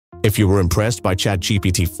If you were impressed by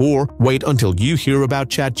ChatGPT-4, wait until you hear about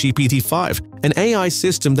ChatGPT-5, an AI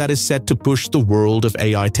system that is set to push the world of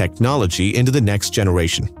AI technology into the next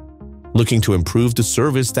generation. Looking to improve the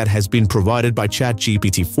service that has been provided by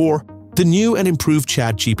ChatGPT-4, the new and improved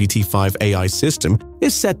ChatGPT-5 AI system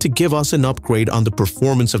is set to give us an upgrade on the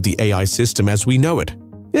performance of the AI system as we know it.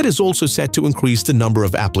 It is also set to increase the number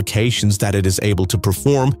of applications that it is able to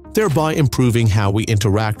perform, thereby improving how we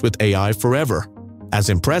interact with AI forever. As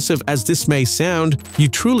impressive as this may sound, you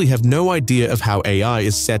truly have no idea of how AI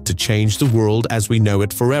is set to change the world as we know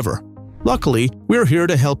it forever. Luckily, we're here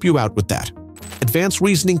to help you out with that. Advanced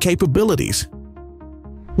reasoning capabilities.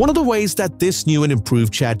 One of the ways that this new and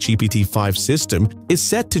improved ChatGPT-5 system is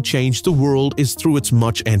set to change the world is through its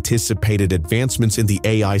much-anticipated advancements in the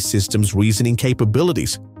AI system's reasoning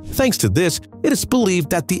capabilities. Thanks to this, it is believed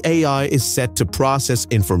that the AI is set to process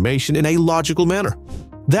information in a logical manner.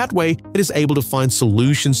 That way, it is able to find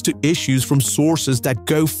solutions to issues from sources that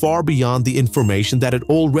go far beyond the information that it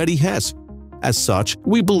already has. As such,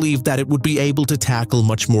 we believe that it would be able to tackle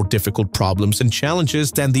much more difficult problems and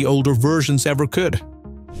challenges than the older versions ever could.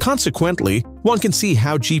 Consequently, one can see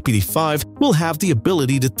how GPT-5 will have the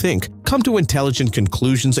ability to think, come to intelligent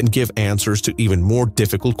conclusions, and give answers to even more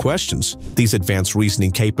difficult questions. These advanced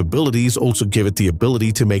reasoning capabilities also give it the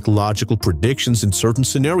ability to make logical predictions in certain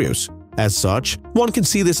scenarios. As such, one can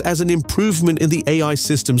see this as an improvement in the AI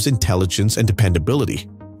system's intelligence and dependability.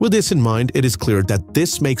 With this in mind, it is clear that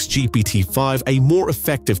this makes GPT-5 a more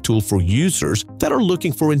effective tool for users that are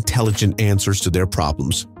looking for intelligent answers to their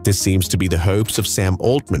problems. This seems to be the hopes of Sam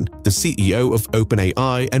Altman, the CEO of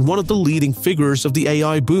OpenAI and one of the leading figures of the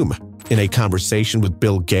AI boom. In a conversation with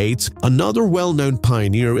Bill Gates, another well-known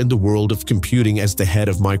pioneer in the world of computing as the head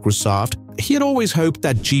of Microsoft, he had always hoped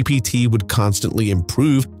that GPT would constantly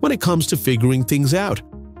improve when it comes to figuring things out.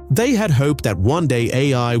 They had hoped that one day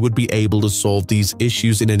AI would be able to solve these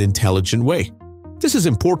issues in an intelligent way. This is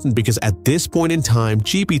important because at this point in time,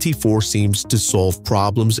 GPT-4 seems to solve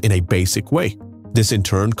problems in a basic way. This in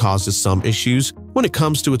turn causes some issues when it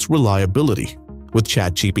comes to its reliability. With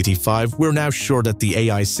ChatGPT-5, we're now sure that the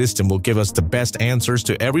AI system will give us the best answers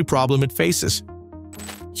to every problem it faces.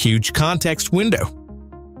 Huge context window.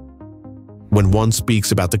 When one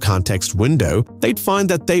speaks about the context window, they'd find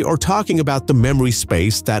that they are talking about the memory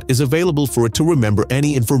space that is available for it to remember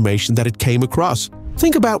any information that it came across.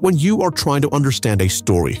 Think about when you are trying to understand a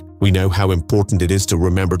story. We know how important it is to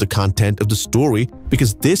remember the content of the story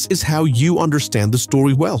because this is how you understand the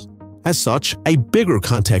story well. As such, a bigger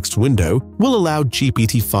context window will allow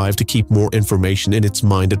GPT-5 to keep more information in its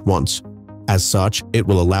mind at once. As such, it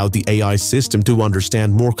will allow the AI system to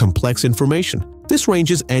understand more complex information. This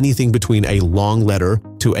ranges anything between a long letter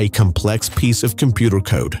to a complex piece of computer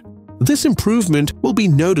code. This improvement will be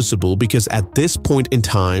noticeable because at this point in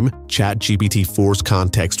time, ChatGPT-4's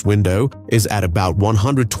context window is at about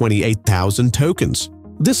 128,000 tokens.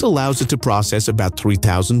 This allows it to process about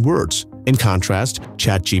 3,000 words. In contrast,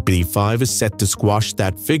 ChatGPT-5 is set to squash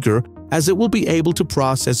that figure as it will be able to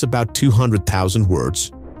process about 200,000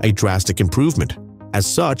 words, a drastic improvement. As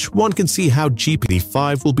such, one can see how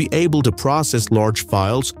GPT-5 will be able to process large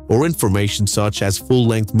files or information such as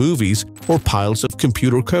full-length movies or piles of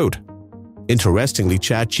computer code. Interestingly,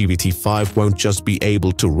 ChatGPT-5 won't just be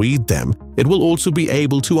able to read them, it will also be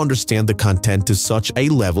able to understand the content to such a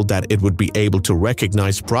level that it would be able to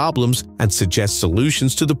recognize problems and suggest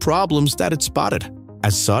solutions to the problems that it spotted.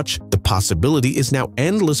 As such, the possibility is now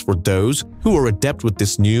endless for those who are adept with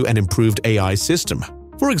this new and improved AI system.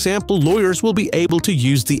 For example, lawyers will be able to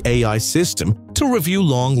use the AI system to review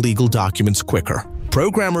long legal documents quicker.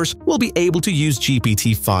 Programmers will be able to use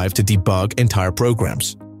GPT-5 to debug entire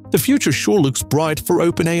programs. The future sure looks bright for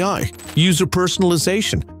OpenAI. User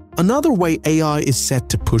personalization. Another way AI is set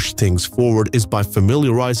to push things forward is by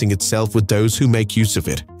familiarizing itself with those who make use of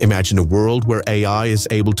it. Imagine a world where AI is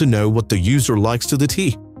able to know what the user likes to the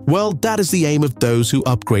T. Well, that is the aim of those who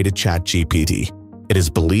upgraded ChatGPT. It is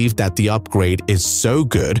believed that the upgrade is so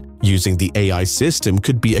good, using the AI system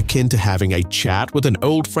could be akin to having a chat with an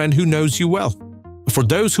old friend who knows you well. For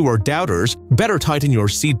those who are doubters, better tighten your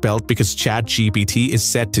seatbelt because ChatGPT is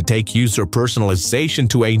set to take user personalization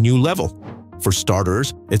to a new level. For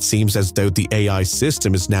starters, it seems as though the AI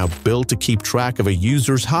system is now built to keep track of a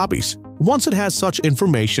user's hobbies. Once it has such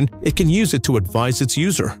information, it can use it to advise its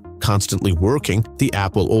user. Constantly working, the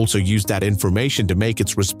app will also use that information to make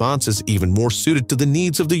its responses even more suited to the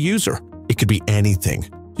needs of the user. It could be anything.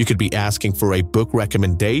 You could be asking for a book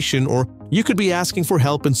recommendation, or you could be asking for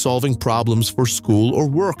help in solving problems for school or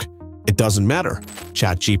work. It doesn't matter.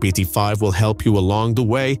 ChatGPT-5 will help you along the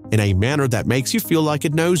way in a manner that makes you feel like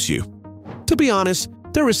it knows you. To be honest,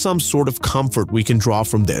 There is some sort of comfort we can draw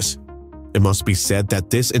from this. It must be said that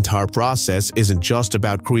this entire process isn't just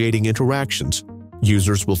about creating interactions.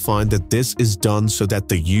 Users will find that this is done so that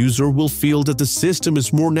the user will feel that the system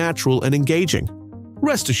is more natural and engaging.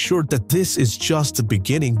 Rest assured that this is just the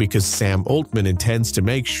beginning, because Sam Altman intends to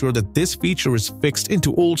make sure that this feature is fixed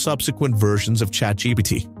into all subsequent versions of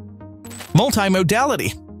ChatGPT.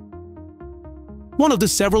 Multimodality. One of the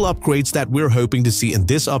several upgrades that we're hoping to see in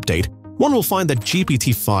this update, one will find that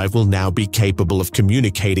GPT-5 will now be capable of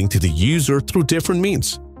communicating to the user through different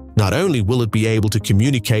means. Not only will it be able to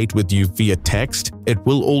communicate with you via text, it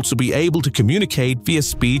will also be able to communicate via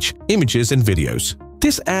speech, images, and videos.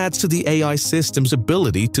 This adds to the AI system's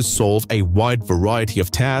ability to solve a wide variety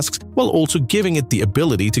of tasks while also giving it the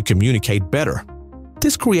ability to communicate better.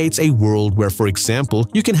 This creates a world where, for example,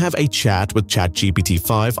 you can have a chat with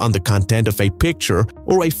ChatGPT-5 on the content of a picture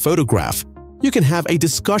or a photograph. You can have a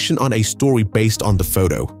discussion on a story based on the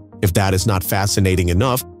photo. If that is not fascinating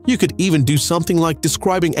enough, you could even do something like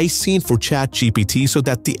describing a scene for ChatGPT so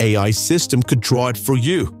that the AI system could draw it for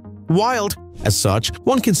you. Wild! As such,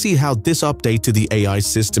 one can see how this update to the AI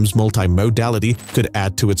system's multimodality could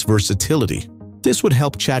add to its versatility. This would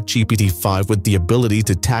help ChatGPT-5 with the ability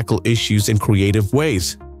to tackle issues in creative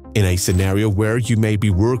ways. In a scenario where you may be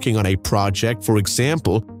working on a project, for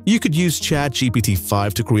example, you could use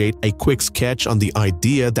ChatGPT-5 to create a quick sketch on the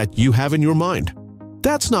idea that you have in your mind.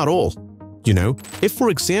 That's not all. You know, if, for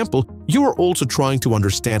example, you are also trying to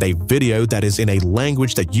understand a video that is in a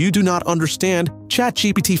language that you do not understand,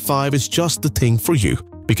 ChatGPT-5 is just the thing for you,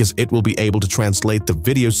 because it will be able to translate the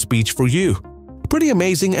video speech for you. Pretty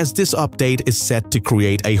amazing, as this update is set to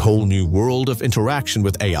create a whole new world of interaction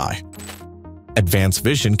with AI. Advanced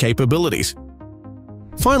vision capabilities.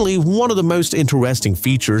 Finally, one of the most interesting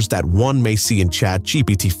features that one may see in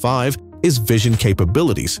ChatGPT-5 is vision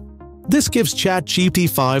capabilities. This gives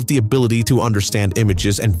ChatGPT-5 the ability to understand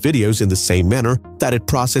images and videos in the same manner that it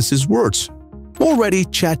processes words. Already,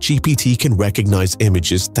 ChatGPT can recognize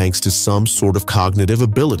images thanks to some sort of cognitive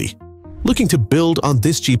ability. Looking to build on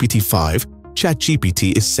this GPT-5,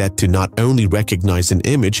 ChatGPT is set to not only recognize an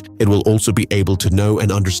image, it will also be able to know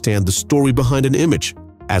and understand the story behind an image.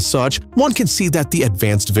 As such, one can see that the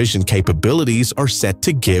advanced vision capabilities are set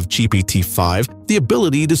to give GPT-5 the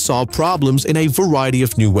ability to solve problems in a variety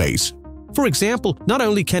of new ways. For example, not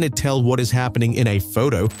only can it tell what is happening in a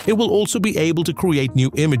photo, it will also be able to create new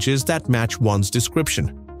images that match one's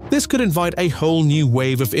description. This could invite a whole new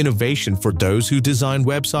wave of innovation for those who design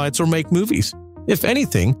websites or make movies. If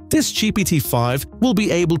anything, this GPT-5 will be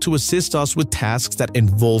able to assist us with tasks that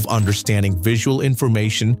involve understanding visual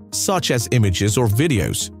information such as images or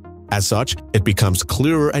videos. As such, it becomes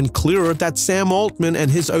clearer and clearer that Sam Altman and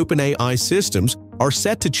his OpenAI systems are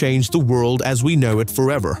set to change the world as we know it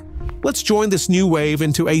forever. Let's join this new wave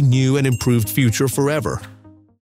into a new and improved future forever.